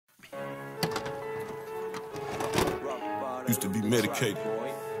Used to be medicated.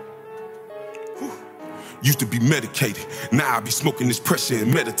 Used to be medicated, now I be smoking this pressure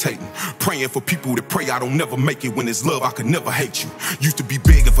and meditating. Praying for people that pray I don't never make it. When it's love, I could never hate you. Used to be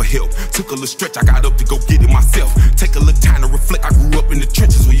begging for help, took a little stretch, I got up to go get it myself. Take a little time to reflect, I grew up in the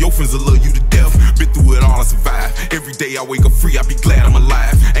trenches where your friends will love you to death. Been through it all, I survived. Every day I wake up free, I be glad I'm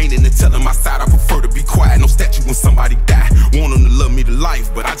alive. Ain't into telling my side, I prefer to be quiet. No statue when somebody die. Want them to love me to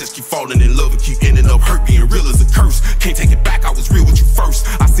life, but I just keep falling in love and keep ending up hurt. Being real is a curse, can't take it back, I was real with you first.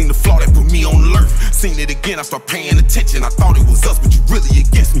 I seen the flaw that put me on alert. Seen it again, I start paying attention. I thought it was us, but you really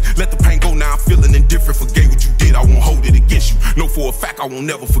against me. Let the pain go, now I'm feeling indifferent. Forget what you did, I won't hold it against you. Know for a fact I won't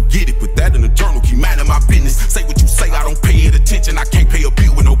never forget it. Put that in the journal, keep minding my business. Say what you say, I don't pay it attention. I can't pay a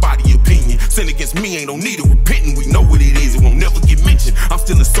bill with nobody's opinion. Sin against me ain't no need of repenting. We know what it is, it won't never get mentioned. I'm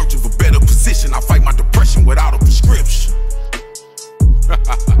still in search of a better position. I fight my depression without a prescription.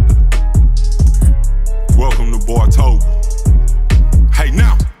 Welcome to Bartober. Hey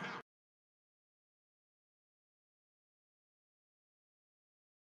now.